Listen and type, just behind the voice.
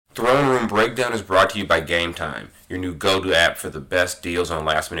Throne Room Breakdown is brought to you by Game Time, your new go-to app for the best deals on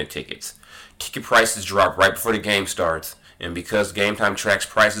last-minute tickets. Ticket prices drop right before the game starts, and because Game Time tracks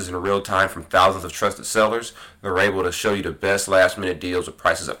prices in real time from thousands of trusted sellers, they're able to show you the best last-minute deals with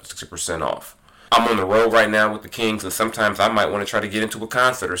prices up to 60% off. I'm on the road right now with the Kings, and sometimes I might want to try to get into a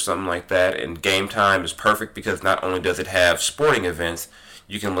concert or something like that, and Game Time is perfect because not only does it have sporting events,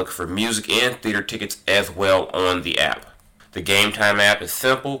 you can look for music and theater tickets as well on the app. The Game Time app is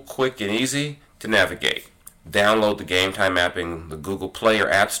simple, quick, and easy to navigate. Download the Game Time app in the Google Play or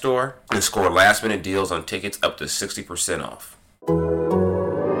App Store and score last-minute deals on tickets up to 60% off.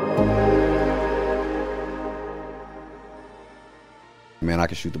 Man, I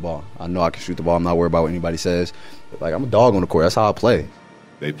can shoot the ball. I know I can shoot the ball. I'm not worried about what anybody says. Like, I'm a dog on the court. That's how I play.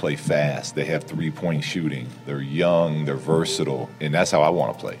 They play fast. They have three-point shooting. They're young. They're versatile. And that's how I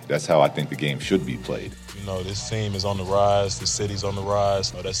want to play. That's how I think the game should be played. You know, this team is on the rise. The city's on the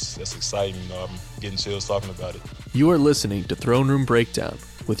rise. That's exciting. You know, I'm getting chills talking about it. You are listening to Throne Room Breakdown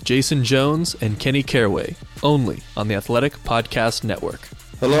with Jason Jones and Kenny Caraway, only on the Athletic Podcast Network.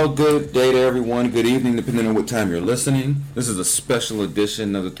 Hello, good day to everyone. Good evening, depending on what time you're listening. This is a special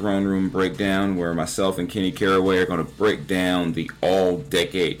edition of the Throne Room Breakdown where myself and Kenny Caraway are going to break down the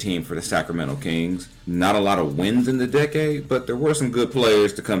all-decade team for the Sacramento Kings. Not a lot of wins in the decade, but there were some good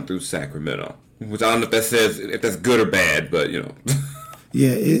players to come through Sacramento. Which I don't know if that says if that's good or bad, but you know.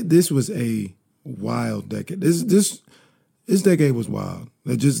 Yeah, this was a wild decade. This decade was wild.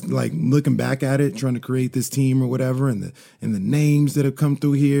 Just like looking back at it, trying to create this team or whatever, and the names that have come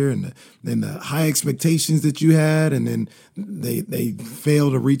through here, and the high expectations that you had, and then they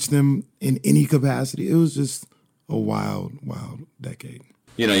failed to reach them in any capacity. It was just a wild decade.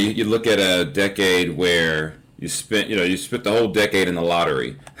 You know, you look at a decade where you spent the whole decade in the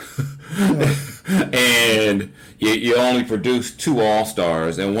lottery. And you only produced 2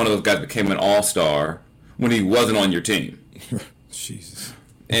 All-Stars, and one of those guys became an All-Star when he wasn't on your team. Jesus.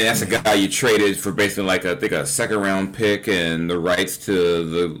 And that's a guy you traded for basically like a second-round pick and the rights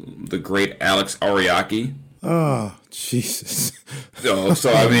to the great Alex Ariaki. Oh, Jesus.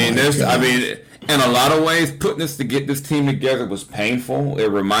 So I mean, in a lot of ways, putting this to get this team together was painful. It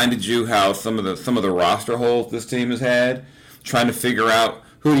reminded you how some of the roster holes this team has had, trying to figure out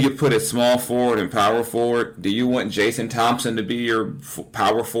who do you put at small forward and power forward. Do you want Jason Thompson to be your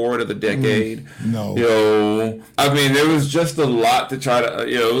power forward of the decade? No. You know, I mean, there was just a lot to try to.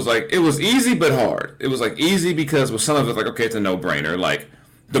 It was easy but hard. It was like easy because with some of it, like okay, it's a no-brainer. Like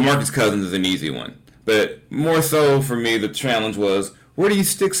DeMarcus Cousins is an easy one, but more so for me, the challenge was, where do you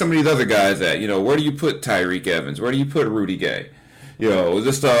stick some of these other guys at? You know, where do you put Tyreek Evans? Where do you put Rudy Gay? You know,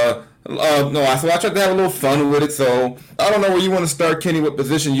 just so I tried to have a little fun with it. So I don't know where you want to start, Kenny. What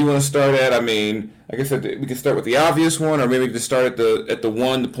position you want to start at? I mean, I guess we could start with the obvious one, or maybe we could just start at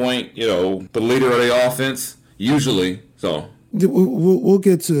the point. You know, the leader of the offense. Usually, so we'll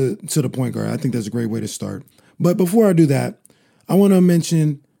get to the point guard. I think that's a great way to start. But before I do that, I want to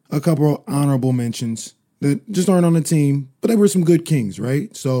mention a couple of honorable mentions that just aren't on the team, but they were some good Kings,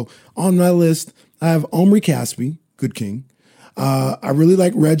 right? So on my list, I have Omri Caspi, good King. I really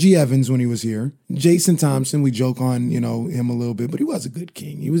like Reggie Evans when he was here. Jason Thompson, we joke on, him a little bit, but he was a good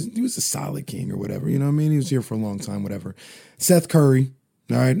King. He was a solid King or whatever, you know what I mean? He was here for a long time, whatever. Seth Curry,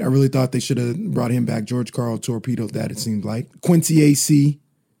 all right? I really thought they should have brought him back. George Karl torpedoed that, it seemed like. Quincy A.C.,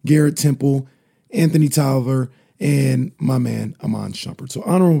 Garrett Temple, Anthony Tolliver, and my man, Iman Shumpert. So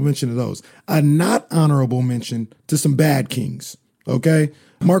honorable mention to those. A not honorable mention to some bad Kings, okay?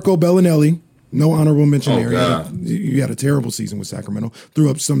 Marco Bellinelli. No honorable mention there. You had a terrible season with Sacramento.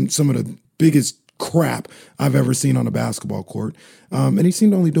 Threw up some of the biggest crap I've ever seen on a basketball court. And he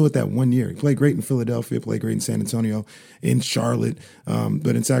seemed to only do it that 1 year. He played great in Philadelphia, played great in San Antonio, in Charlotte.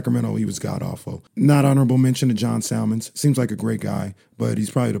 But in Sacramento, he was god-awful. Not honorable mention to John Salmons. Seems like a great guy, but he's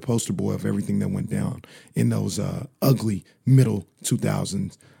probably the poster boy of everything that went down in those ugly middle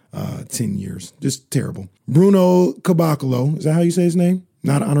 2000s 10 years. Just terrible. Bruno Caboclo, is that how you say his name?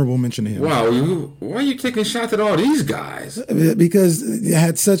 Not honorable mention to him. Wow, why are you taking shots at all these guys? Because I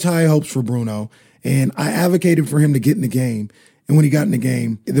had such high hopes for Bruno, and I advocated for him to get in the game. And when he got in the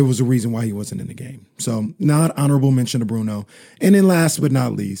game, there was a reason why he wasn't in the game. So not honorable mention to Bruno. And then last but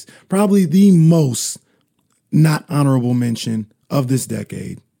not least, probably the most not honorable mention of this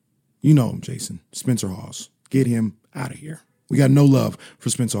decade. You know him, Jason. Spencer Hawes. Get him out of here. We got no love for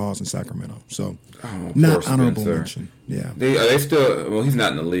Spencer Hawes in Sacramento. So, not honorable mention. Yeah. Are they still, well, he's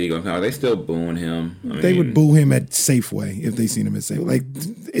not in the league. Are they still booing him? They would boo him at Safeway if they seen him at Safeway. Like,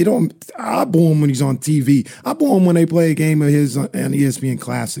 I boo him when he's on TV. I boo him when they play a game of his on ESPN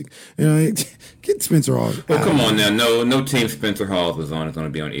Classic. Get Spencer Hawes. Well, come on now. No team Spencer Hawes was on is going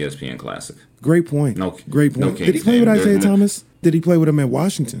to be on ESPN Classic. Great point. Great point. No Did he play with Isaiah Thomas? Did he play with him at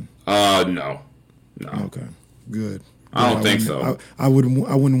Washington? No. Okay, good. I don't think so. I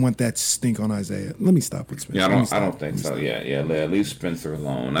wouldn't want that stink on Isaiah. Let me stop with Spencer. Yeah, I don't think so. Yeah. Leave Spencer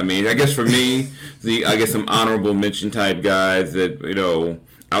alone. I mean, I guess for me, some honorable mention type guys that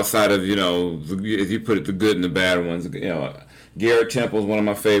outside of if you put it, the good and the bad ones. Garrett Temple's one of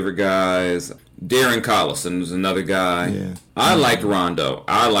my favorite guys. Darren Collison was another guy. Yeah. I liked Rondo.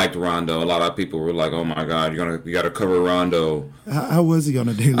 A lot of people were like, "Oh my God, you got to cover Rondo." How was he on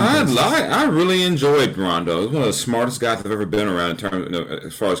a daily basis? I really enjoyed Rondo. He was one of the smartest guys I've ever been around in terms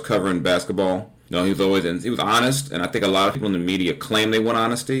as far as covering basketball. He was honest, and I think a lot of people in the media claim they want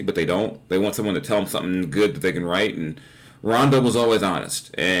honesty, but they don't. They want someone to tell them something good that they can write, and Rondo was always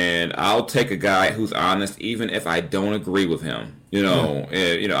honest. And I'll take a guy who's honest even if I don't agree with him.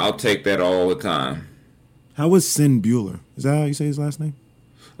 I'll take that all the time. How was Sin Bueller? Is that how you say his last name?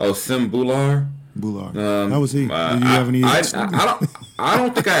 Oh, Sim Bular. How was he? Do you have any? I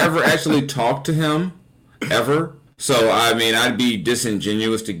don't think I ever actually talked to him, ever. So I'd be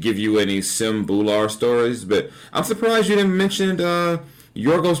disingenuous to give you any Sim Bular stories. But I'm surprised you didn't mention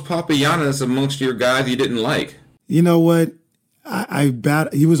Yorgos Papagiannis amongst your guys you didn't like. You know what?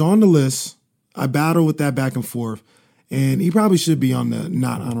 He was on the list. I battled with that back and forth. And he probably should be on the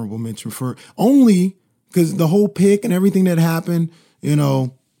not honorable mention for only because the whole pick and everything that happened,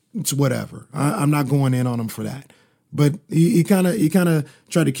 it's whatever. I'm not going in on him for that. But he kind of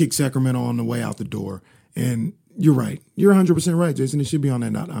tried to kick Sacramento on the way out the door. And you're right. You're 100% right, Jason. He should be on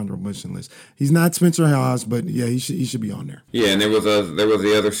that not honorable mention list. He's not Spencer Hawes, but yeah, he should be on there. Yeah, and there was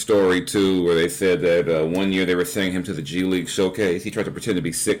the other story too where they said that 1 year they were sending him to the G League showcase. He tried to pretend to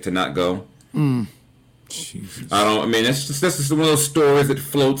be sick to not go. Jesus. That's just one of those stories that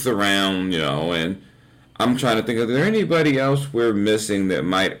floats around, and I'm trying to think, is there anybody else we're missing that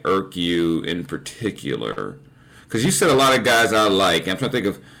might irk you in particular? Because you said a lot of guys I like. I'm trying to think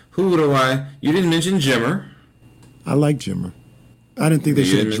of you didn't mention Jimmer. I like Jimmer. I didn't think they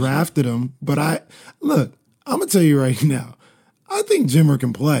should have drafted him, but I'm going to tell you right now, I think Jimmer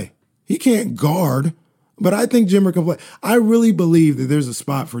can play. He can't guard, but I think Jimmer can play. I really believe that there's a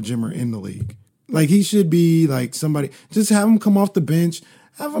spot for Jimmer in the league. Like, he should be like somebody, just have him come off the bench,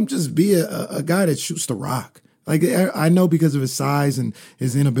 have him just be a guy that shoots the rock. Like, I know because of his size and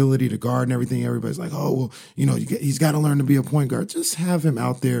his inability to guard and everything, everybody's like, oh, well, he's got to learn to be a point guard. Just have him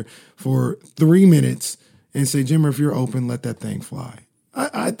out there for 3 minutes and say, Jimmer, if you're open, let that thing fly.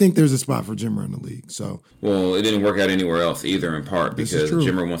 I think there's a spot for Jimmer in the league. So, well, it didn't work out anywhere else either, in part because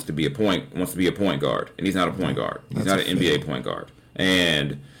Jimmer wants to be a point guard, and he's not a point guard. He's not an NBA point guard,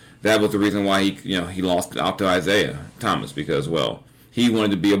 and that was the reason why he lost out to Isaiah Thomas because, well, he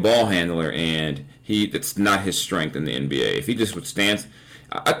wanted to be a ball handler, and it's not his strength in the NBA. If he just would stand,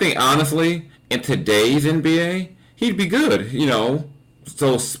 I think honestly, in today's NBA, he'd be good.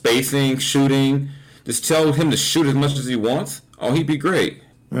 So spacing, shooting, just tell him to shoot as much as he wants. Oh, he'd be great.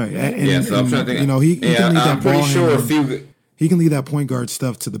 Right. So I'm trying to think. He can leave that I'm pretty sure he can leave that point guard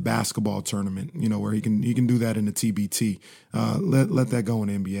stuff to the basketball tournament, where he can do that in the TBT. Let that go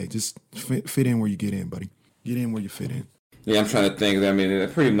in the NBA. Just fit in where you get in, buddy. Get in where you fit in. Yeah, I'm trying to think. I'm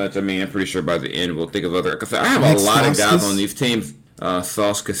pretty sure by the end we'll think of other. Because I have a lot of guys on these teams.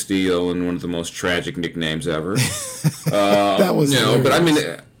 Sauce Castillo, and one of the most tragic nicknames ever. That was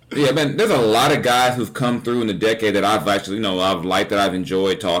but there's a lot of guys who've come through in the decade that I've actually, I've liked, that I've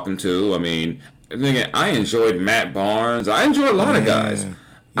enjoyed talking to. I enjoyed Matt Barnes. I enjoyed a lot of guys. Yeah.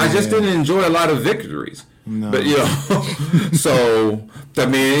 I just didn't enjoy a lot of victories. No. But so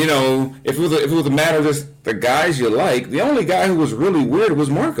if it was a matter of just the guys you like, the only guy who was really weird was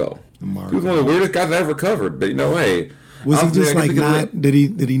Marco. He was one of the weirdest guys I ever covered. But hey. Was he just did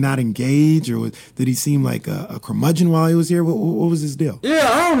he not engage, or did he seem like a curmudgeon while he was here? What was his deal? Yeah,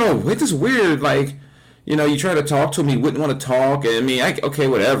 I don't know. It's just weird. You try to talk to him, he wouldn't want to talk. And okay,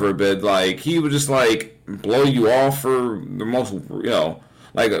 whatever. But he would just blow you off for the most, we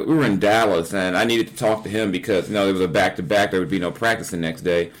were in Dallas and I needed to talk to him because, there was a back-to-back. There would be no practice the next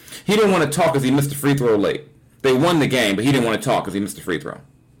day. He didn't want to talk because he missed the free throw late. They won the game, but he didn't want to talk because he missed the free throw.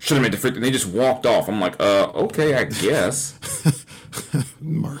 Should have made the free throw. And they just walked off. I'm like, okay, I guess.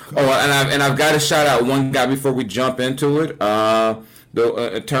 Marco. And I've got to shout out one guy before we jump into it.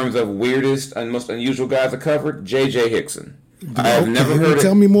 In terms of weirdest and most unusual guys I covered, J.J. Hickson. I have never heard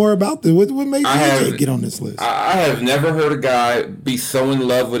Tell me more about this. What made AJ get on this list? I have never heard a guy be so in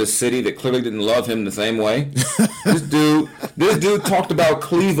love with a city that clearly didn't love him the same way. This dude talked about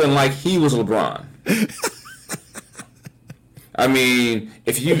Cleveland like he was LeBron. I mean,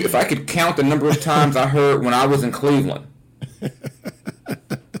 if I could count the number of times I heard when I was in Cleveland.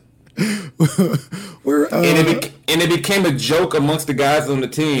 And it became a joke amongst the guys on the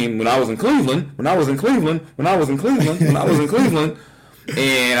team when I was in Cleveland. And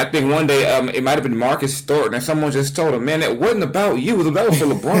I think one day it might have been Marcus Thornton, and someone just told him, "Man, it wasn't about you. That was for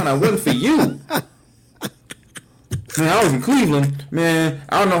LeBron. It wasn't for you." Man, I was in Cleveland. Man,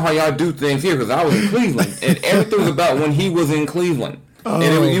 I don't know how y'all do things here because I was in Cleveland, and everything was about when he was in Cleveland.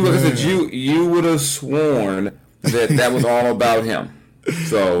 And you would have sworn that was all about him.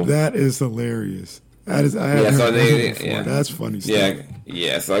 So that is hilarious. That is, that's funny stuff.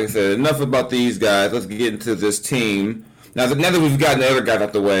 Yeah. So like I said, enough about these guys. Let's get into this team. Now that we've gotten the other guys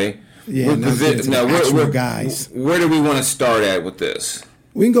out the way, guys. Where do we want to start at with this?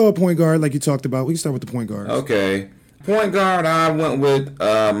 We can go a point guard like you talked about. We can start with the point guard. Okay. Point guard, I went with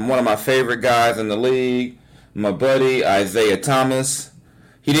one of my favorite guys in the league, my buddy Isaiah Thomas.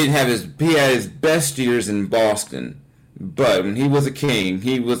 He had his best years in Boston, but when he was a king,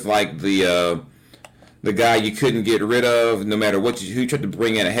 he was like the guy you couldn't get rid of, no matter who you tried to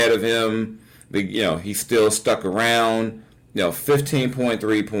bring in ahead of him. He still stuck around.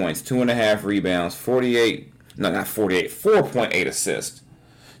 15.3 points, 2.5 rebounds, 4.8 assists.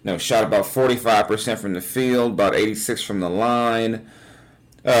 Shot about 45% from the field, about 86% from the line.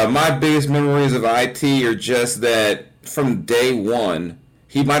 My biggest memories of IT are just that from day one,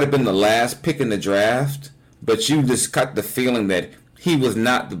 he might have been the last pick in the draft, but you just got the feeling that he was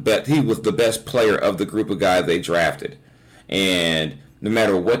not the best. He was the best player of the group of guys they drafted, and no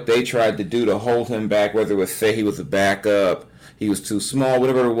matter what they tried to do to hold him back, whether it was say he was a backup, he was too small,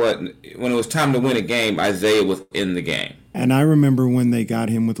 whatever it was, when it was time to win a game, Isaiah was in the game. And I remember when they got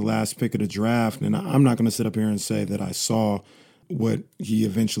him with the last pick of the draft, and I'm not going to sit up here and say that I saw what he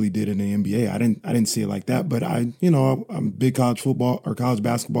eventually did in the NBA. I didn't see it like that, but I'm a big college football or college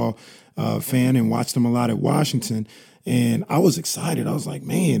basketball fan and watched him a lot at Washington, and I was excited. I was like,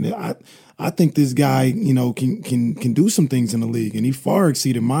 man, I think this guy, can do some things in the league, and he far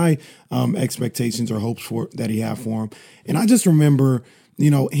exceeded my expectations or hopes that he had for him. And I just remember,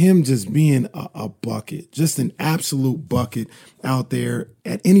 him just being a bucket, just an absolute bucket out there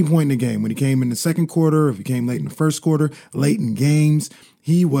at any point in the game. When he came in the second quarter, if he came late in the first quarter, late in games,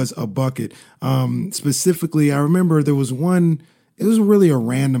 he was a bucket. Specifically, I remember there was one, it was really a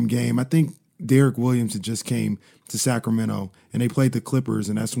random game. I think Derek Williams had just came to Sacramento and they played the Clippers.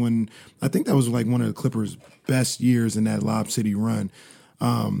 And that's when, I think that was like one of the Clippers' best years in that Lob City run.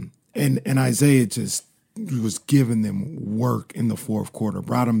 And Isaiah just was giving them work in the fourth quarter,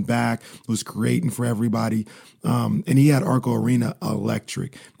 brought them back, was creating for everybody. And he had Arco Arena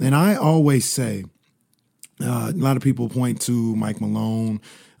electric. And I always say, a lot of people point to Mike Malone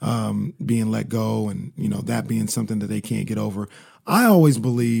being let go and, that being something that they can't get over. I always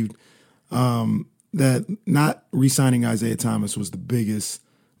believed that not re-signing Isaiah Thomas was the biggest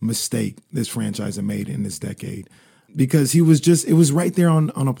mistake this franchise had made in this decade, because it was right there on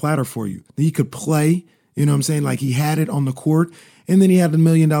a platter for you. He could play, you know what I'm saying? Like, he had it on the court, and then he had the $1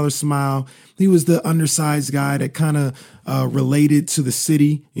 million smile. He was the undersized guy that kind of related to the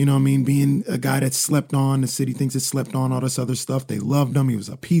city, you know what I mean? Being a guy that slept on, the city thinks it slept on, all this other stuff. They loved him. He was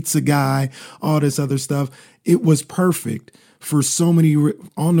a pizza guy, all this other stuff. It was perfect for so many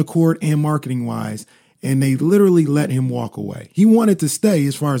on the court and marketing wise. And they literally let him walk away. He wanted to stay,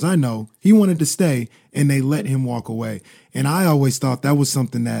 as far as I know. He wanted to stay, and they let him walk away. And I always thought that was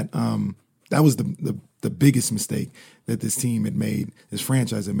something that that was the biggest mistake that this team had made, this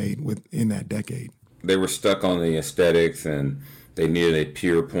franchise had made within that decade. They were stuck on the aesthetics, and they needed a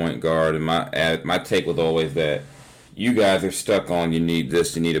pure point guard. And my take was always that you guys are stuck on, you need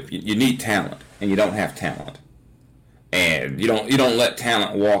this, you need talent, and you don't have talent, and you don't let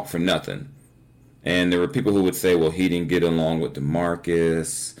talent walk for nothing. And there were people who would say, well, he didn't get along with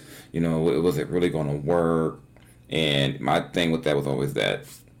DeMarcus. Was it really going to work? And my thing with that was always that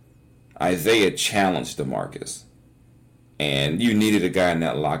Isaiah challenged DeMarcus. And you needed a guy in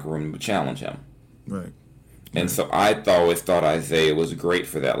that locker room to challenge him. Right. And so I always thought Isaiah was great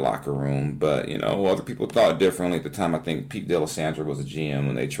for that locker room. But, other people thought differently at the time. I think Pete D'Alessandro was a GM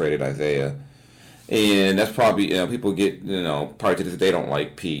when they traded Isaiah. And that's probably, people get, probably to this day don't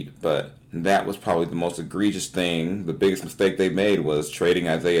like Pete. But that was probably the most egregious thing. The biggest mistake they made was trading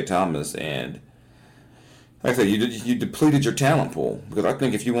Isaiah Thomas. And Like I said, you depleted your talent pool, because I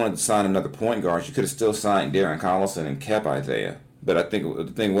think if you wanted to sign another point guard, you could have still signed Darren Collison and kept Isaiah. But I think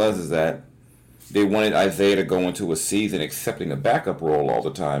the thing is that they wanted Isaiah to go into a season accepting a backup role all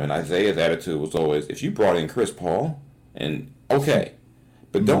the time, and Isaiah's attitude was always, if you brought in Chris Paul, and okay,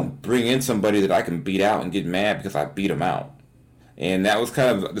 but don't bring in somebody that I can beat out and get mad because I beat him out. And that was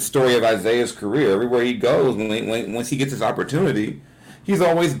kind of the story of Isaiah's career. Everywhere he goes, once he gets his opportunity, he's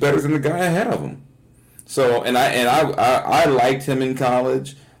always better than the guy ahead of him. So, I liked him in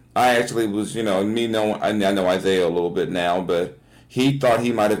college. I actually was, I know Isaiah a little bit now, but he thought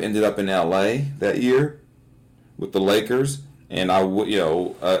he might have ended up in L.A. that year with the Lakers. And I would,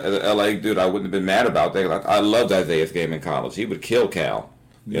 as an L.A. dude, I wouldn't have been mad about that. I loved Isaiah's game in college. He would kill Cal.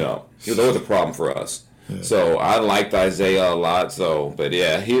 He was always a problem for us. Yeah. So I liked Isaiah a lot. So, but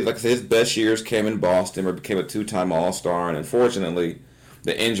yeah, like I said, his best years came in Boston, where he became a 2-time All-Star, and unfortunately,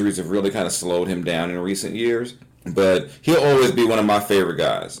 the injuries have really kind of slowed him down in recent years. But he'll always be one of my favorite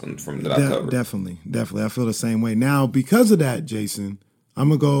guys from that I've covered. Definitely. I feel the same way. Now, because of that, Jason, I'm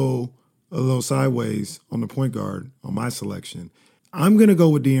going to go a little sideways on the point guard on my selection. I'm going to go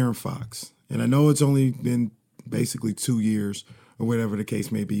with De'Aaron Fox. And I know it's only been basically 2 years or whatever the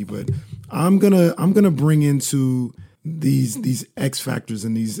case may be, but I'm gonna bring into these X factors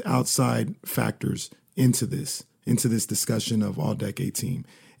and these outside factors into this discussion of all-decade team.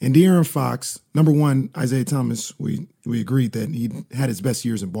 And De'Aaron Fox, number one, Isaiah Thomas, we agreed that he had his best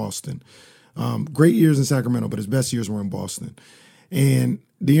years in Boston. Great years in Sacramento, but his best years were in Boston. And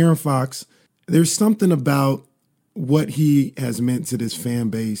De'Aaron Fox, there's something about what he has meant to this fan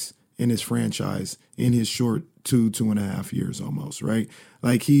base and his franchise in his short 2.5 years almost, right?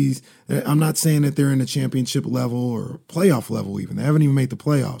 Like I'm not saying that they're in the championship level or playoff level even. They haven't even made the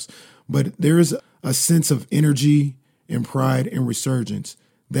playoffs. But there is a sense of energy and pride and resurgence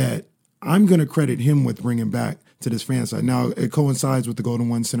that I'm going to credit him with bringing back to this fan side. Now, it coincides with the Golden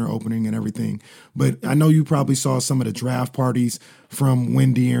One Center opening and everything, but I know you probably saw some of the draft parties from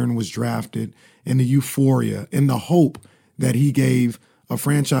when De'Aaron was drafted and the euphoria and the hope that he gave a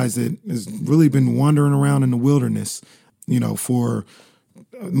franchise that has really been wandering around in the wilderness, for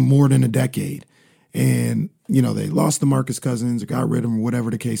more than a decade. And, they lost DeMarcus Cousins or got rid of him, whatever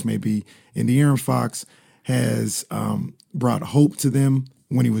the case may be. And De'Aaron Fox has brought hope to them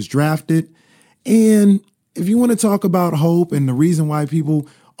when he was drafted. And if you want to talk about hope and the reason why people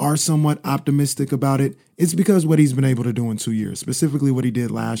are somewhat optimistic about it, it's because what he's been able to do in 2 years, specifically what he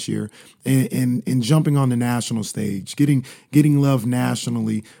did last year and jumping on the national stage, getting love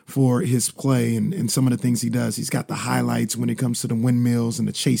nationally for his play and some of the things he does. He's got the highlights when it comes to the windmills and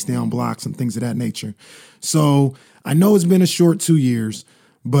the chase down blocks and things of that nature. So I know it's been a short 2 years,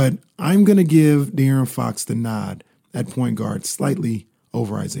 but I'm going to give De'Aaron Fox the nod at point guard slightly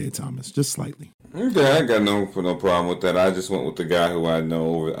over Isaiah Thomas, just slightly. Okay, I got no problem with that. I just went with the guy who I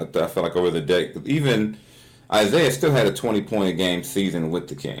know. I felt like over the deck, even Isaiah still had a 20-point-a-game season with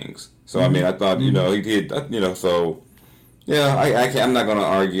the Kings. So I mean, I thought he did. So yeah, I'm not going to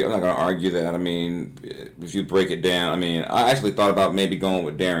argue. I'm not going to argue that. I mean, if you break it down, I mean, I actually thought about maybe going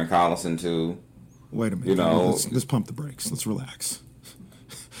with Darren Collison too. Wait a minute. Let's pump the brakes. Let's relax.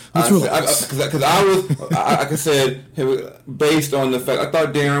 Because like I said, based on the fact I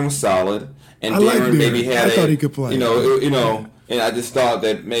thought Darren was solid. And Darren maybe had I thought he could play. And I just thought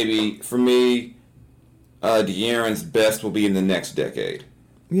that maybe for me, De'Aaron's best will be in the next decade.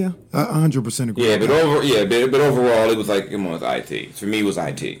 Yeah, 100% agree. Yeah, but overall, it was like it was IT. For me, it was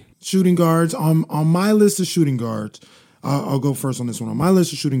IT. Shooting guards on my list of shooting guards. I'll go first on this one. On my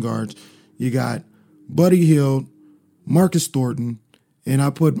list of shooting guards, you got Buddy Hield, Marcus Thornton. And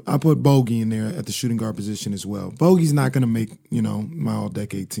I put Bogey in there at the shooting guard position as well. Bogey's not going to make, my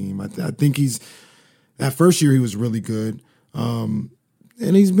all-decade team. I think that first year he was really good. And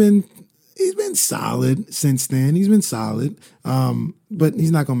he's been solid since then. He's been solid. But he's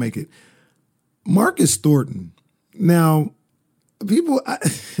not going to make it. Marcus Thornton. Now, people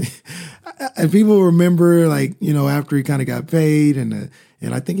remember, after he kind of got paid and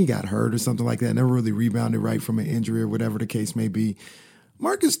I think he got hurt or something like that, never really rebounded right from an injury or whatever the case may be.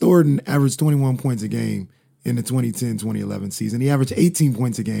 Marcus Thornton averaged 21 points a game in the 2010-2011 season. He averaged 18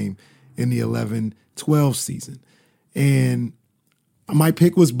 points a game in the 11-12 season. And my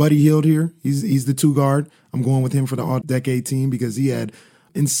pick was Buddy Hield here. He's the two guard. I'm going with him for the all-decade team because he had,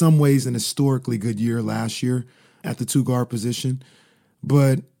 in some ways, an historically good year last year at the two guard position.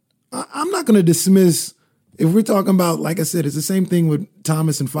 But I'm not going to dismiss. If we're talking about, like I said, it's the same thing with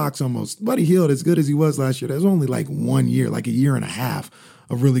Thomas and Fox almost. Buddy Hield, as good as he was last year, there's only like 1 year, like a year and a half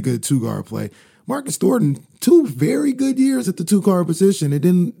of really good two-guard play. Marcus Thornton, 2 very good years at the two-guard position. It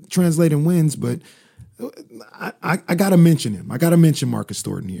didn't translate in wins, but I got to mention him. I got to mention Marcus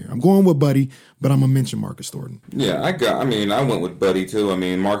Thornton here. I'm going with Buddy, but I'm going to mention Marcus Thornton. Yeah, I went with Buddy too. I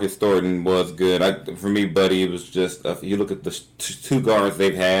mean, Marcus Thornton was good. For me, Buddy, it was just, you look at the two guards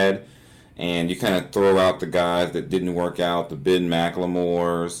they've had, and you kind of throw out the guys that didn't work out, the Ben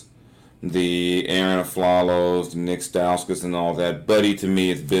McLemores, the Aaron Aflalos, the Nick Stauskas, and all that. Buddy, to me,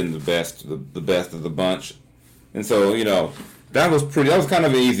 has been the best of the bunch. And so, that was kind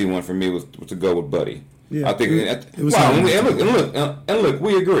of an easy one for me was to go with Buddy. Yeah, I think it was. Wow, and look,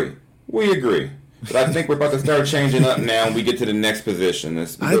 we agree. But I think we're about to start changing up now when we get to the next position. I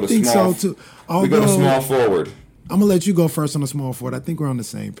think so too. We go to small forward. I'm gonna let you go first on the small forward. I think we're on the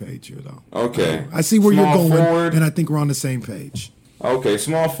same page here, though. Okay. I see where small you're going, forward, and I think we're on the same page. Okay,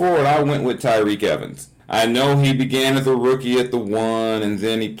 small forward. I went with Tyreke Evans. I know he began as a rookie at the 1, and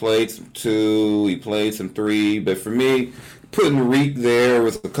then he played some 2, he played some 3. But for me, putting Reek there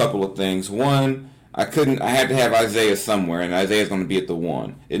was a couple of things. One, I had to have Isaiah somewhere, and Isaiah's going to be at the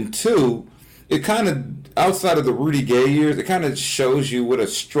 1. And 2, it kind of, outside of the Rudy Gay years, it kind of shows you what a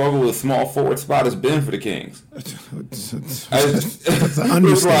struggle the small forward spot has been for the Kings. That's an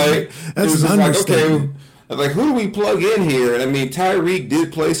understatement. That's an understatement. Like, who do we plug in here? And I mean, Tyreke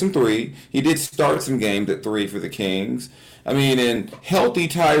did play some 3. He did start some games at 3 for the Kings. I mean, and healthy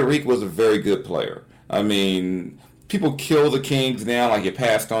Tyreke was a very good player. I mean, people kill the Kings now, like you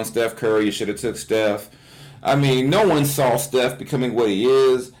passed on Steph Curry, you should have took Steph. I mean, no one saw Steph becoming what he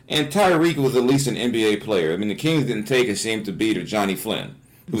is, and Tyreke was at least an NBA player. I mean, the Kings didn't take a shame to beat or Johnny Flynn,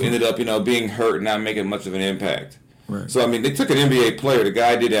 who ended up, being hurt and not making much of an impact. Right. So, I mean, they took an NBA player. The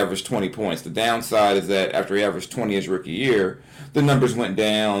guy did average 20 points. The downside is that after he averaged 20 his rookie year, the numbers went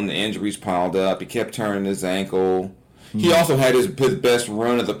down, the injuries piled up, he kept turning his ankle. He also had his best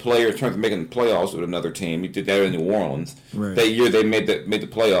run as a player in terms of making the playoffs with another team. He did that in New Orleans. Right. That year they made the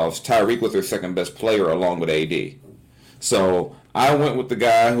playoffs. Tyreke was their second best player along with AD. So I went with the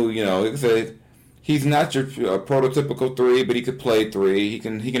guy who, he's not your prototypical 3, but he could play 3. He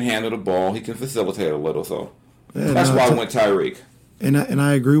can handle the ball. He can facilitate a little. So that's why I went Tyreke. And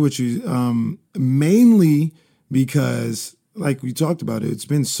I agree with you, mainly because, like we talked about, it's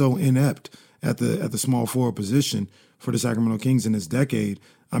been so inept at the small forward position for the Sacramento Kings in this decade.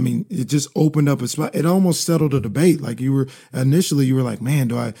 I mean, it just opened up a spot. It almost settled a debate. Like you were like, man,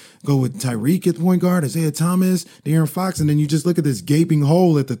 do I go with Tyreke at the point guard, Isaiah Thomas, De'Aaron Fox? And then you just look at this gaping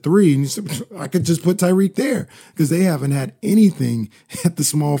hole at the 3, and you say, I could just put Tyreke there because they haven't had anything at the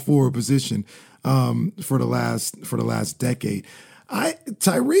small forward position for the last decade.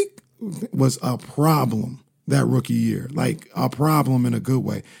 Tyreke was a problem that rookie year, like a problem in a good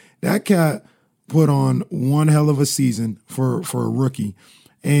way. That cat put on one hell of a season for a rookie.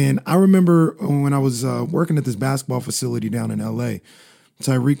 And I remember when I was working at this basketball facility down in L.A.,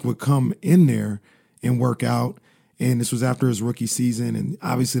 Tyreke would come in there and work out, and this was after his rookie season. And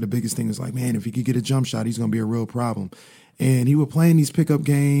obviously the biggest thing was like, man, if he could get a jump shot, he's going to be a real problem. And he would play in these pickup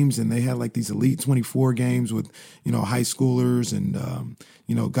games, and they had like these Elite 24 games with, high schoolers and,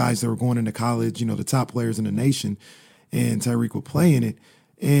 guys that were going into college, the top players in the nation. And Tyreke would play in it.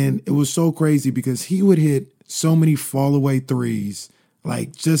 And it was so crazy because he would hit so many fall away threes,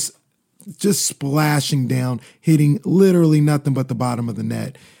 like just splashing down, hitting literally nothing but the bottom of the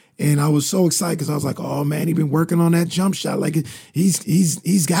net. And I was so excited because I was like, oh man, he's been working on that jump shot. Like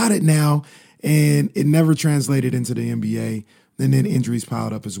he's got it now. And it never translated into the NBA. And then injuries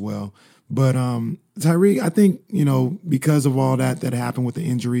piled up as well. But Tyreke, I think, because of all that happened with the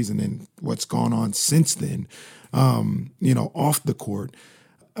injuries and then what's gone on since then, off the court,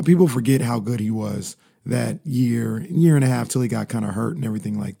 people forget how good he was that year and a half till he got kind of hurt and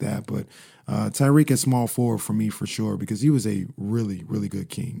everything like that. But Tyreke at small forward for me for sure because he was a really, really good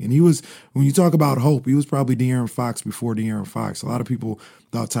King. And he was, when you talk about hope, he was probably De'Aaron Fox before De'Aaron Fox. A lot of people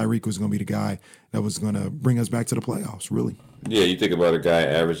thought Tyreke was going to be the guy that was going to bring us back to the playoffs, really. Yeah, you think about a guy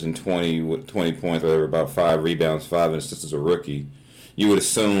averaging 20 points, whatever, about 5 rebounds, 5 assists as a rookie. You would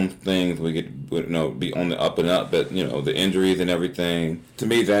assume things would be on the up and up, but the injuries and everything. To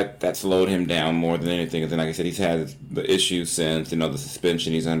me, that slowed him down more than anything. And then, like I said, he's had the issues since. The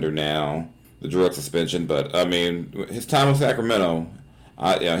suspension he's under now, the drug suspension. But I mean, his time in Sacramento,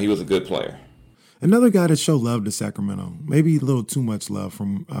 he was a good player. Another guy that showed love to Sacramento, maybe a little too much love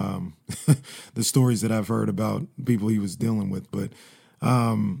from the stories that I've heard about people he was dealing with. But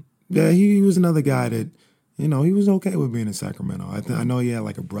he was another guy that. He was okay with being in Sacramento. I know he had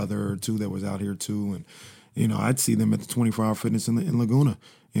like a brother or two that was out here too, and I'd see them at the 24-hour fitness in Laguna.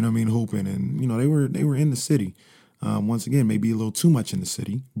 Hooping, and they were in the city. Once again, maybe a little too much in the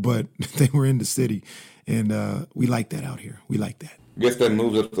city, but they were in the city, and we like that out here. We like that. I guess that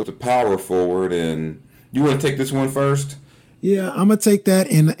moves up to power forward, and You want to take this one first? Yeah, I'm gonna take that,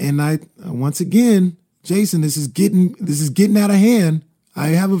 and I once again, Jason, this is getting out of hand. I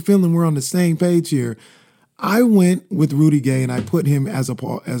have a feeling we're on the same page here. I went with Rudy Gay, and I put him as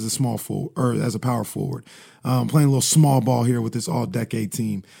a small forward or as a power forward, playing a little small ball here with this all-decade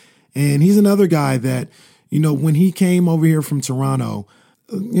team. And he's another guy that, when he came over here from Toronto,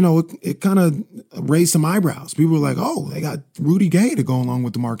 it kind of raised some eyebrows. People were like, "Oh, they got Rudy Gay to go along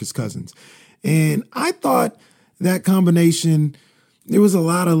with DeMarcus Cousins," and I thought that combination. There was a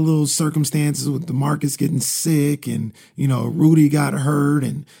lot of little circumstances with DeMarcus getting sick and, Rudy got hurt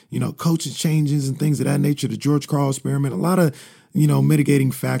and, coaching changes and things of that nature, the George Karl experiment, a lot of,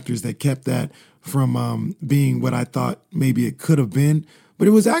 mitigating factors that kept that from being what I thought maybe it could have been. But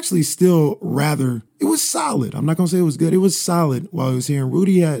it was actually still it was solid. I'm not going to say it was good. It was solid while he was here. And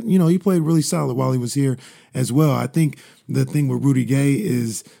Rudy had, he played really solid while he was here as well. I think the thing with Rudy Gay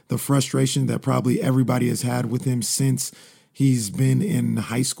is the frustration that probably everybody has had with him since he's been in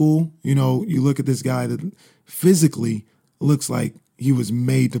high school. You look at this guy that physically looks like he was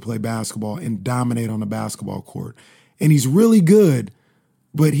made to play basketball and dominate on the basketball court. And he's really good,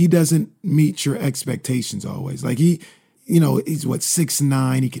 but he doesn't meet your expectations always. Like he's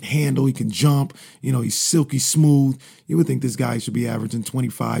 6'9", he can handle, he can jump, he's silky smooth. You would think this guy should be averaging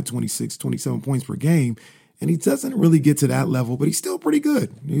 25, 26, 27 points per game. And he doesn't really get to that level, but he's still pretty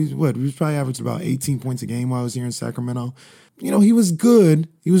good. He was probably averaged about 18 points a game while I was here in Sacramento. He was good.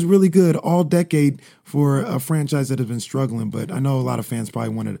 He was really good all decade for a franchise that has been struggling. But I know a lot of fans probably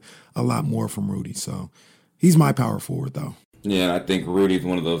wanted a lot more from Rudy. So he's my power forward, though. Yeah, I think Rudy's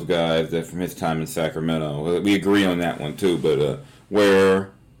one of those guys that from his time in Sacramento, we agree on that one too, but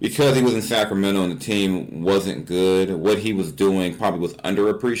because he was in Sacramento and the team wasn't good, what he was doing probably was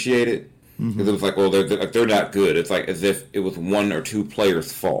underappreciated. Because it was like, well, they're not good. It's like as if it was one or two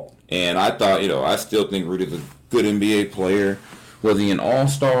players' fault. And I thought, I still think Rudy's a good NBA player. Was he an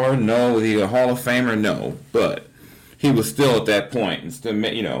all-star? No. Was he a Hall of Famer? No. But he was still at that point. And still,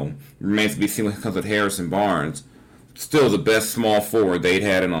 remains to be seen when it comes with Harrison Barnes. Still the best small forward they'd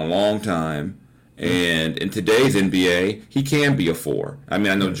had in a long time. And in today's NBA, he can be a 4. I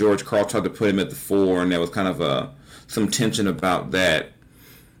mean, I know George Karl tried to put him at the 4, and there was kind of some tension about that,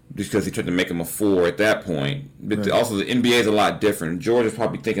 because he tried to make him a 4 at that point. But right. Also, the NBA is a lot different. George is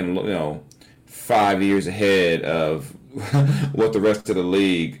probably thinking, 5 years ahead of what the rest of the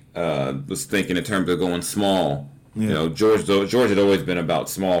league was thinking in terms of going small. Yeah. George had always been about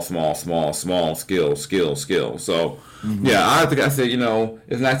small, skill. So, yeah, I think I said,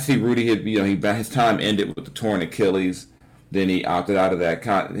 it's not to see Rudy his time ended with the torn Achilles. Then he opted out of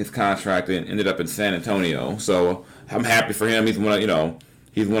that his contract and ended up in San Antonio. So I'm happy for him. He's one of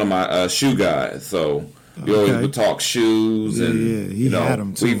He's one of my shoe guys, so we always would talk shoes, and he had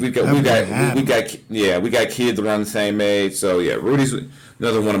them too. We got kids around the same age, so yeah, Rudy's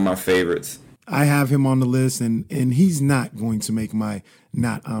another one of my favorites. I have him on the list, and he's not going to make my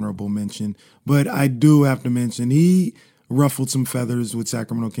not honorable mention, but I do have to mention he ruffled some feathers with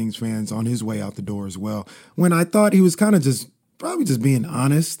Sacramento Kings fans on his way out the door as well. When I thought he was kind of probably just being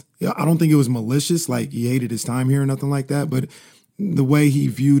honest. I don't think it was malicious, like he hated his time here or nothing like that, but the way he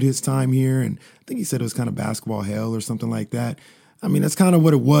viewed his time here, and I think he said it was kind of basketball hell or something like that. I mean, that's kind of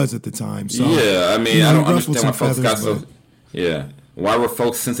what it was at the time. So yeah, I mean, I don't understand why folks got so. Yeah, why were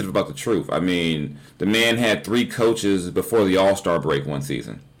folks sensitive about the truth? I mean, the man had 3 coaches before the All-Star break one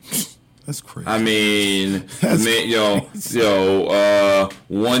season. That's crazy. I mean,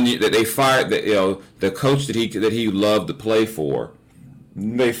 one year that they fired the coach that he loved to play for,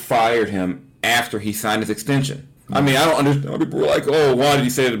 they fired him after he signed his extension. I mean, I don't understand. People were like, "Oh, why did you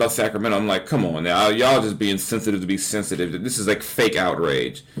say that about Sacramento?" I'm like, "Come on now, y'all just being sensitive to be sensitive. This is like fake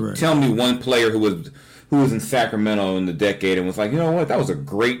outrage." Right. Tell me one player who was in Sacramento in the decade and was like, "You know what? That was a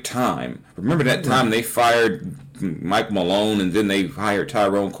great time." Remember that time they fired Mike Malone and then they hired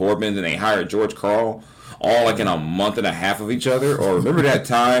Tyrone Corbin and they hired George Karl, all like in a month and a half of each other? Or remember that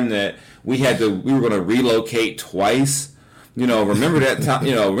time that we were going to relocate twice? Remember that time?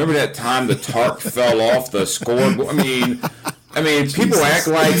 Remember that time the tarp fell off the scoreboard? I mean, people act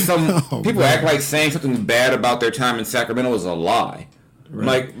like act like saying something bad about their time in Sacramento is a lie.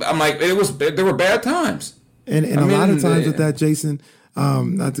 Right. I'm like, there were bad times. And a lot of times with that, Jason,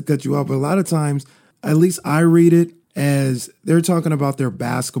 not to cut you off, but a lot of times, at least I read it as they're talking about their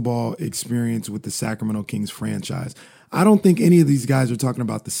basketball experience with the Sacramento Kings franchise. I don't think any of these guys are talking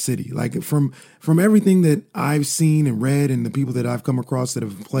about the city. Like from everything that I've seen and read and the people that I've come across that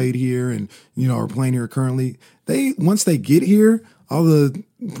have played here and, are playing here currently, once they get here, all the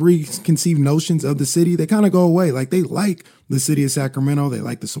preconceived notions of the city, they kind of go away. Like, they like the city of Sacramento. They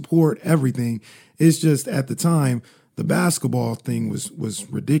like the support, everything. It's just at the time, the basketball thing was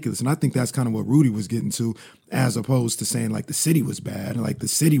ridiculous. And I think that's kind of what Rudy was getting to, as opposed to saying like the city was bad, like the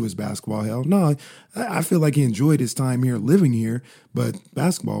city was basketball hell. No, I feel like he enjoyed his time here, living here, but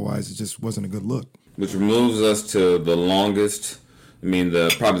basketball wise, it just wasn't a good look. Which moves us to the longest,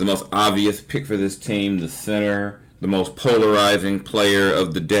 probably the most obvious pick for this team, the center, the most polarizing player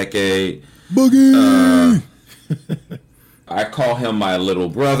of the decade. Boogie! I call him my little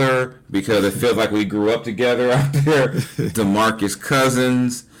brother because it feels like we grew up together out there. DeMarcus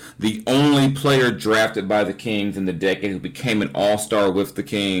Cousins, the only player drafted by the Kings in the decade who became an all-star with the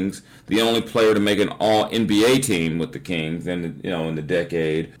Kings, the only player to make an all-NBA team with the Kings in the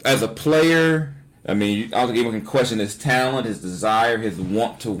decade. As a player, I don't think anyone can question his talent, his desire, his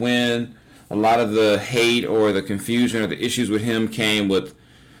want to win. A lot of the hate or the confusion or the issues with him came with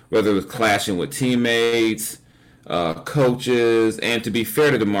whether it was clashing with teammates, coaches, and to be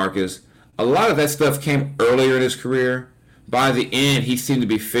fair to DeMarcus, a lot of that stuff came earlier in his career. By the end, he seemed to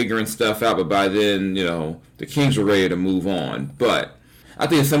be figuring stuff out, but by then, the Kings were ready to move on. But I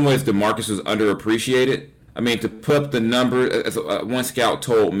think in some ways DeMarcus was underappreciated. To put up the number, as one scout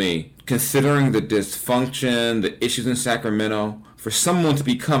told me, considering the dysfunction, the issues in Sacramento, for someone to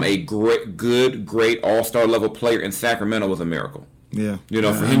become a great all-star level player in Sacramento was a miracle. Yeah.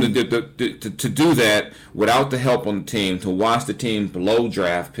 For him to do that without the help on the team, to watch the team blow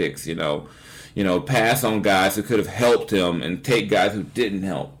draft picks, pass on guys who could have helped him and take guys who didn't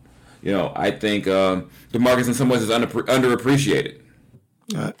help. I think DeMarcus in some ways is underappreciated.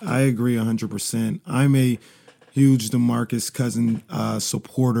 I agree 100%. I'm a huge DeMarcus Cousins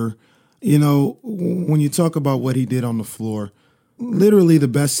supporter. When you talk about what he did on the floor, literally the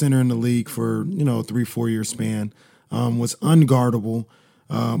best center in the league for, 3-4 year span. Was unguardable,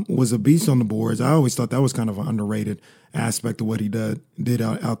 was a beast on the boards. I always thought that was kind of an underrated aspect of what he did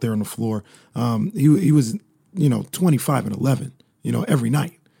out there on the floor. He was, 25 and 11, every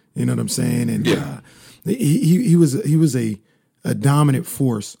night. You know what I'm saying? And he was a dominant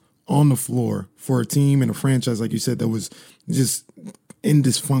force on the floor for a team and a franchise, like you said, that was just in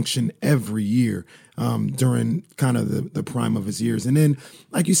dysfunction every year during kind of the prime of his years. And then,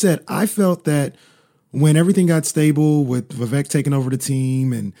 like you said, I felt that when everything got stable with Vivek taking over the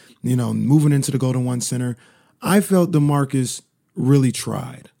team and, moving into the Golden One Center, I felt DeMarcus really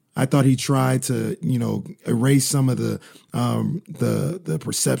tried. I thought he tried to, erase some of the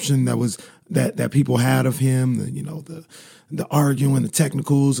perception that people had of him, the arguing, the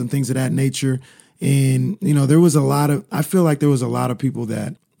technicals and things of that nature. And, there was I feel like there was a lot of people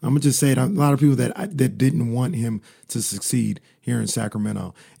that, I'm going to just say it, a lot of people that didn't want him to succeed here in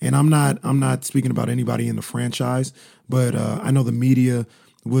Sacramento. And I'm not speaking about anybody in the franchise, but I know the media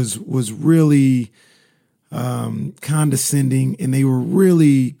was really condescending, and they were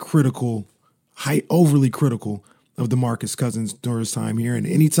really critical, overly critical of DeMarcus Cousins during his time here. And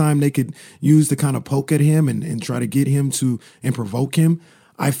anytime they could use to kind of poke at him and try to get him and provoke him,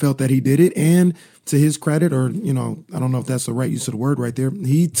 I felt that he did it. And to his credit, or, I don't know if that's the right use of the word right there,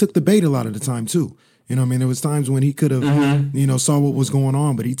 he took the bait a lot of the time too. There was times when he could have, saw what was going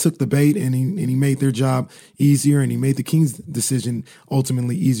on, but he took the bait and he made their job easier, and he made the Kings' decision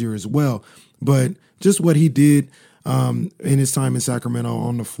ultimately easier as well. But just what he did in his time in Sacramento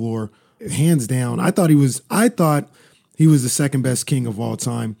on the floor, hands down, I thought he was the second best King of all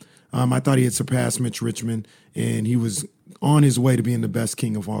time. I thought he had surpassed Mitch Richmond, and he was on his way to being the best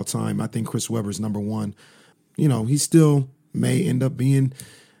King of all time. I think Chris Webber's number one. He still may end up being,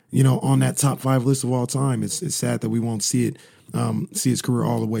 on that top 5 list of all time. It's sad that we won't see his career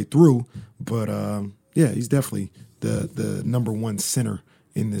all the way through. But he's definitely the number one center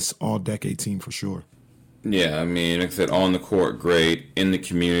in this all-decade team for sure. Yeah, like I said, on the court, great. In the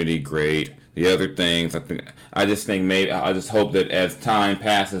community, great. The other things, I just hope that as time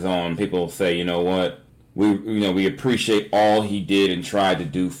passes on, people will say, you know what, we appreciate all he did and tried to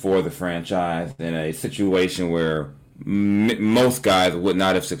do for the franchise in a situation where most guys would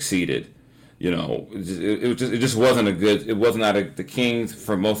not have succeeded. It just wasn't a good. It was not the Kings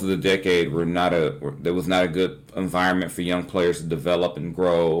for most of the decade there was not a good environment for young players to develop and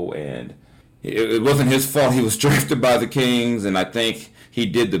grow, and it wasn't his fault he was drafted by the Kings, and I think he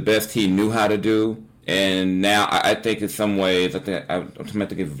did the best he knew how to do. And now I think in some ways, I meant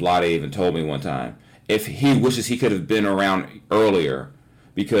to give Vlade even told me one time, if he wishes he could have been around earlier,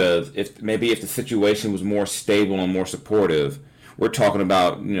 because if the situation was more stable and more supportive, we're talking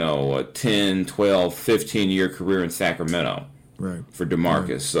about, a 10, 12, 15-year career in Sacramento, right, for DeMarcus.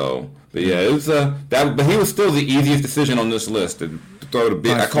 Right. So But yeah, it was but he was still the easiest decision on this list to throw the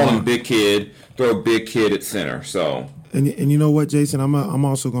big. I call him Big Kid. Throw a big kid at center. So and you know what, Jason, I'm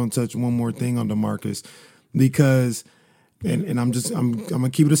also going to touch one more thing on DeMarcus because and I'm gonna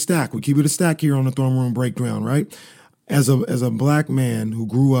keep it a stack. We keep it a stack here on the Throne Room Breakdown, right? As a black man who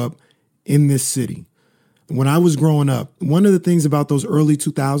grew up in this city. When I was growing up, one of the things about those early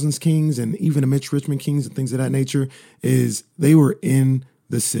 2000s Kings and even the Mitch Richmond Kings and things of that nature is they were in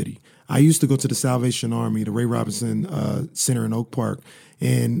the city. I used to go to the Salvation Army, the Ray Robinson Center in Oak Park,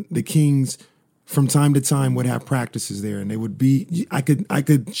 and the Kings from time to time would have practices there, and they would be. I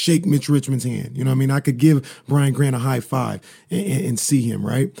could shake Mitch Richmond's hand. You know what I mean? I could give Brian Grant a high five and see him,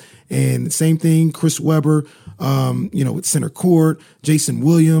 right? And same thing, Chris Webber, with center court, Jason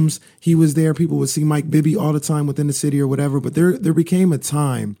Williams, he was there. People would see Mike Bibby all the time within the city or whatever. But there became a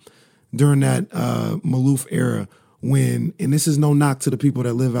time during that Maloof era when, and this is no knock to the people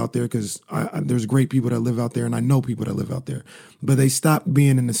that live out there because there's great people that live out there and I know people that live out there, but they stopped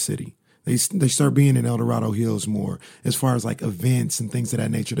being in the city. They start being in El Dorado Hills more as far as like events and things of that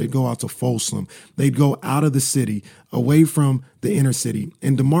nature. They'd go out to Folsom. They'd go out of the city, away from the inner city.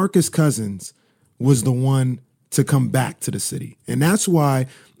 And DeMarcus Cousins was the one to come back to the city. And that's why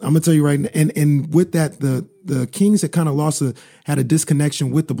I'm going to tell you right now, and with that, the Kings had kind of had a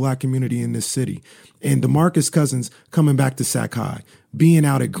disconnection with the black community in this city. And DeMarcus Cousins coming back to Sac High, being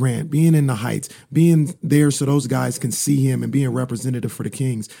out at Grant, being in the Heights, being there so those guys can see him and being representative for the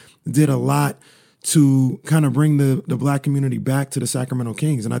Kings did a lot to kind of bring the black community back to the Sacramento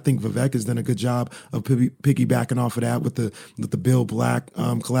Kings. And I think Vivek has done a good job of piggybacking off of that with the Bill Black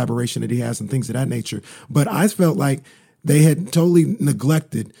collaboration that he has and things of that nature. But I felt like they had totally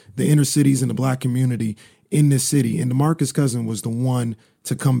neglected the inner cities and the black community in this city. And DeMarcus Cousins was the one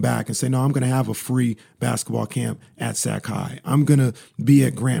to come back and say, no, I'm going to have a free basketball camp at Sac High. I'm going to be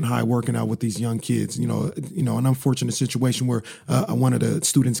at Grant High working out with these young kids. You know, an unfortunate situation where one of the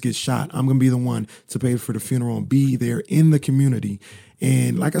students gets shot. I'm going to be the one to pay for the funeral and be there in the community.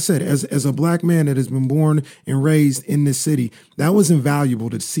 And like I said, as a black man that has been born and raised in this city, that was invaluable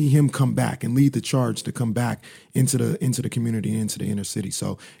to see him come back and lead the charge to come back into the community and into the inner city.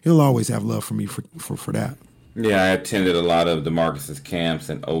 So he'll always have love for me for that. Yeah, I attended a lot of DeMarcus's camps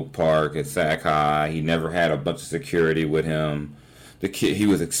in Oak Park at Sac High. He never had a bunch of security with him. The kid, he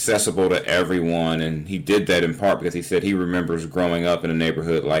was accessible to everyone, and he did that in part because he said he remembers growing up in a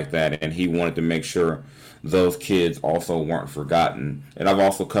neighborhood like that, and he wanted to make sure those kids also weren't forgotten. And I've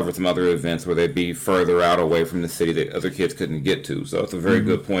also covered some other events where they'd be further out away from the city that other kids couldn't get to. So it's a very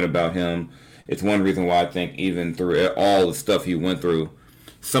good point about him. It's one reason why I think even through all the stuff he went through,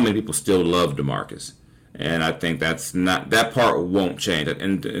 so many people still love DeMarcus. And I think that part won't change.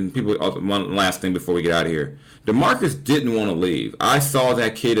 And people, one last thing before we get out of here. DeMarcus didn't want to leave. I saw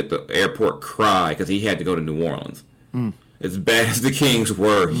that kid at the airport cry because he had to go to New Orleans. As bad as the Kings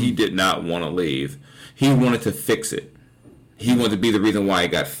were, he did not want to leave. He wanted to fix it. He wanted to be the reason why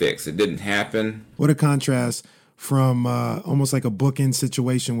it got fixed. It didn't happen. What a contrast from almost like a bookend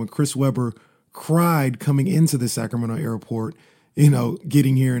situation when Chris Webber cried coming into the Sacramento airport,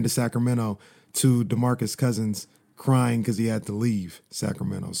 getting here into Sacramento, to DeMarcus Cousins crying because he had to leave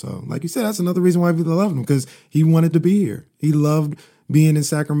Sacramento. So, like you said, that's another reason why people loved him, because he wanted to be here. He loved being in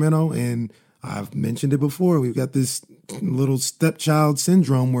Sacramento, and I've mentioned it before. We've got this little stepchild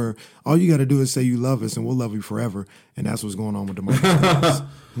syndrome where all you got to do is say you love us, and we'll love you forever. And that's what's going on with DeMarcus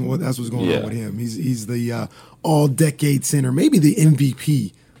Cousins. That's what's going on with him. He's the all-decade center, maybe the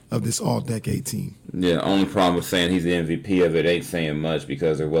MVP of this all-decade team. Yeah, only problem with saying he's the MVP of it ain't saying much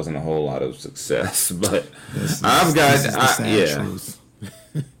because there wasn't a whole lot of success. But I've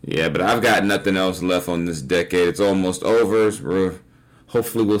got nothing else left on this decade. It's almost over.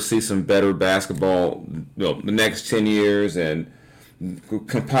 Hopefully we'll see some better basketball the next 10 years, and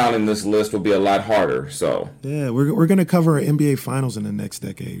compiling this list will be a lot harder. So yeah, we're going to cover NBA Finals in the next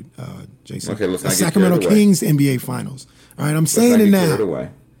decade, Jason. Okay, let's not get Sacramento carried away. Kings NBA Finals. All right, I'm saying it now.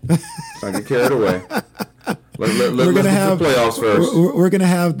 Let's not get carried away. We're gonna have the playoffs first. We're gonna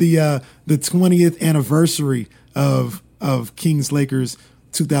have the 20th anniversary of Kings Lakers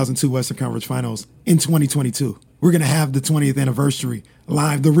 2002 Western Conference Finals in 2022. We're gonna have the 20th anniversary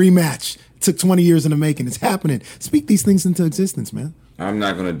live, the rematch. It took 20 years in the making. It's happening. Speak these things into existence, man. I'm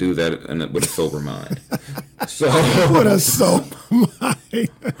not going to do that with a sober mind. So with a sober mind.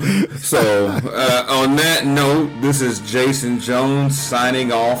 So on that note, this is Jason Jones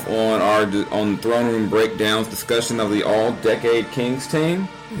signing off on Throne Room Breakdown's discussion of the All-Decade Kings team.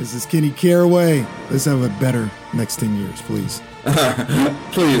 This is Kenny Caraway. Let's have a better next 10 years, please.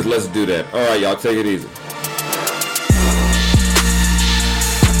 Please, let's do that. All right, y'all, take it easy.